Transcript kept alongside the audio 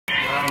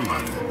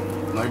talking about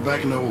it. Like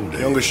back in the old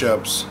days. Yungah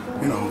Shabbz.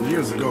 You know,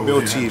 years ago, Bill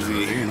they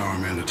TV. had an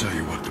R-man to tell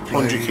you what to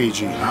play,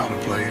 100KG. how to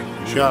play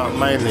it. Shout out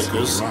my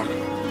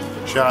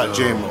niggas. Shout out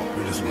J-Mo.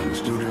 We just went in the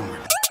studio.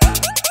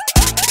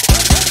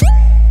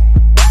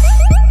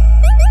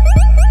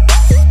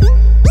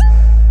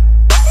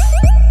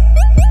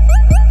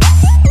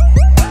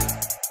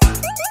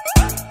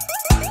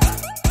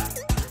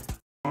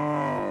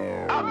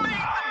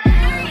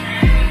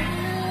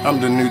 I'm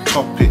the new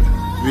topic,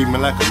 read me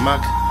like a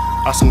mag.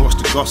 Ask him what's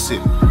the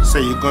gossip,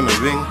 say you're gonna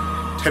ring.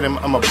 Tell him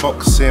I'm a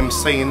boxer,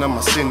 saying I'm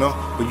a sinner,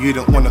 but you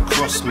don't wanna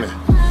cross me.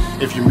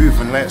 If you're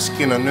moving like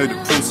skin, I know the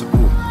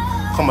principle.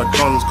 Come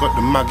Don's got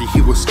the maggie,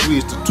 he will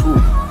squeeze the tool.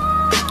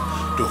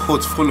 The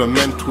hood's full of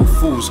mental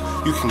fools.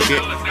 You can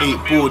get 8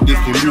 bored if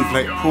you move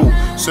like Paul.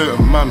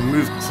 Certain man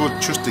move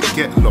crud just to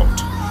get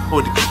locked,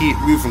 or to keep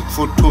moving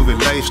crud till their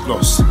life's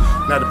lost.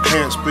 Now the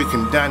parents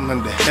breaking down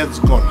and the head's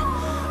gone,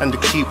 and they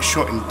keep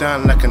shutting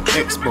down like an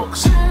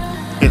Xbox.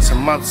 It's a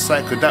mad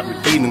cycle that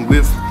we're dealing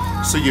with,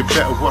 so you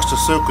better watch the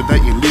circle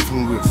that you're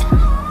living with.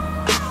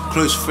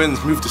 Close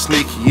friends move the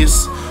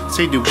snakiest,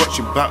 say they watch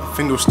your back,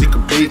 think they'll stick a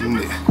blade in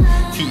it.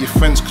 Keep your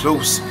friends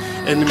close,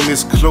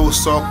 enemies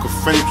close, so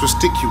friends will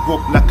stick you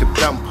up like a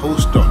damn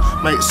poster.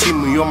 Might see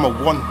me on my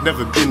one,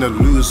 never been a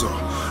loser.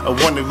 I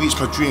wanna reach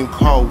my dream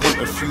car,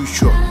 want a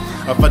future.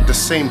 I've had the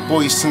same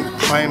boys since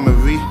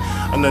primary,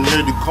 and I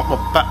know they got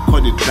my back,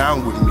 got it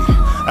down with me.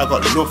 I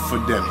got love for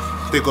them,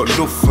 they got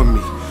love for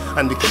me,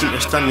 and they keep me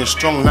standing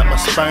strong like my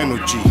spinal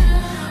G.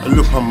 I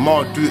look my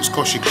ma do it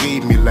cause she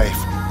gave me life.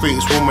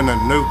 Greatest woman I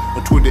know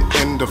until the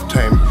end of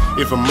time.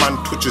 If a man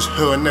touches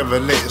her, I never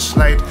let it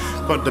slide.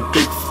 Got the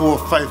big 4 or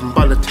 5 and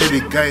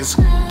Balotelli guys.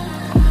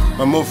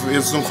 My mother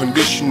is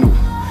unconditional.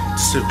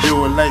 This is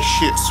real life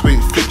shit, so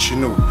it's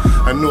fictional.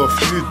 I know a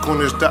few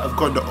gunners that have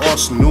got the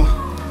arsenal.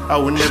 I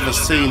will never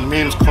say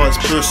names cause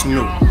it's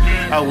personal.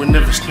 I will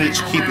never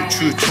snitch, keep it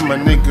true to my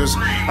niggas.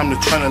 I'm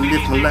just trying to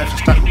live my life and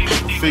stack a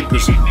couple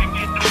figures.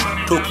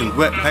 Talking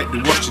wet like they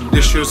washing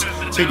dishes.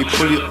 Say they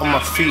pull it on my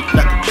feet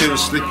like a pair of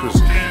slippers.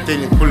 They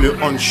didn't pull it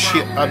on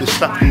shit, I be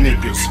slapping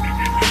niggas.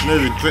 No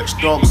regrets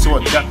dogs, so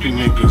I dapping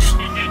niggas.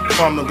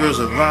 Palm the girls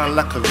around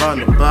like a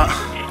roundabout.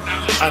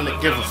 I don't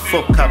give a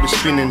fuck, I be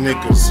spinning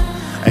niggas.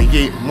 I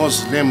ain't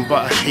Muslim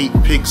but I hate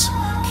pigs.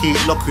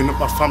 Keep locking up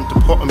my fam to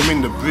put them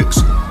in the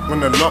bricks.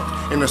 When I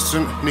lock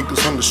innocent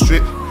niggas on the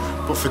strip,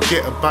 but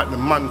forget about the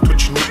man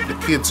touching up the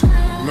kids.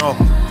 No,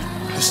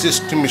 the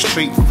system is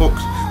straight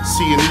fucked.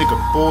 See a nigga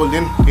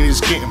ballin' and he's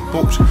getting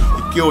booked.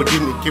 Your girl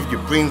didn't give you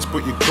brains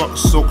but you got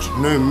soaked.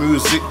 No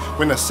music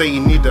when I say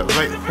you need that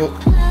right hook.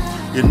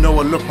 You know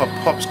I love my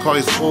pops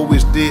cause he's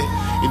always there.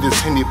 If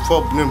there's any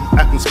problem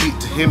I can speak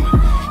to him.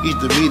 He's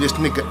the realest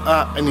nigga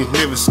out and he's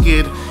never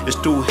scared. He's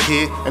still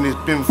here and he's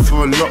been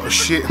through a lot of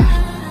shit.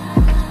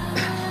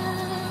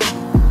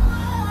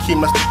 Keep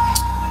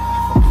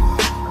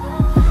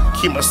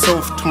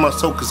myself to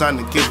myself cause I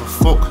don't give a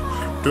fuck.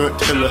 Don't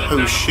tell the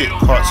whole shit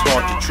cause it's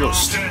hard to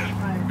trust.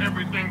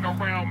 Everything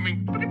around me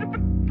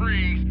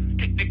freeze.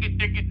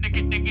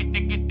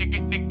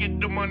 Get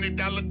the money,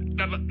 dollar.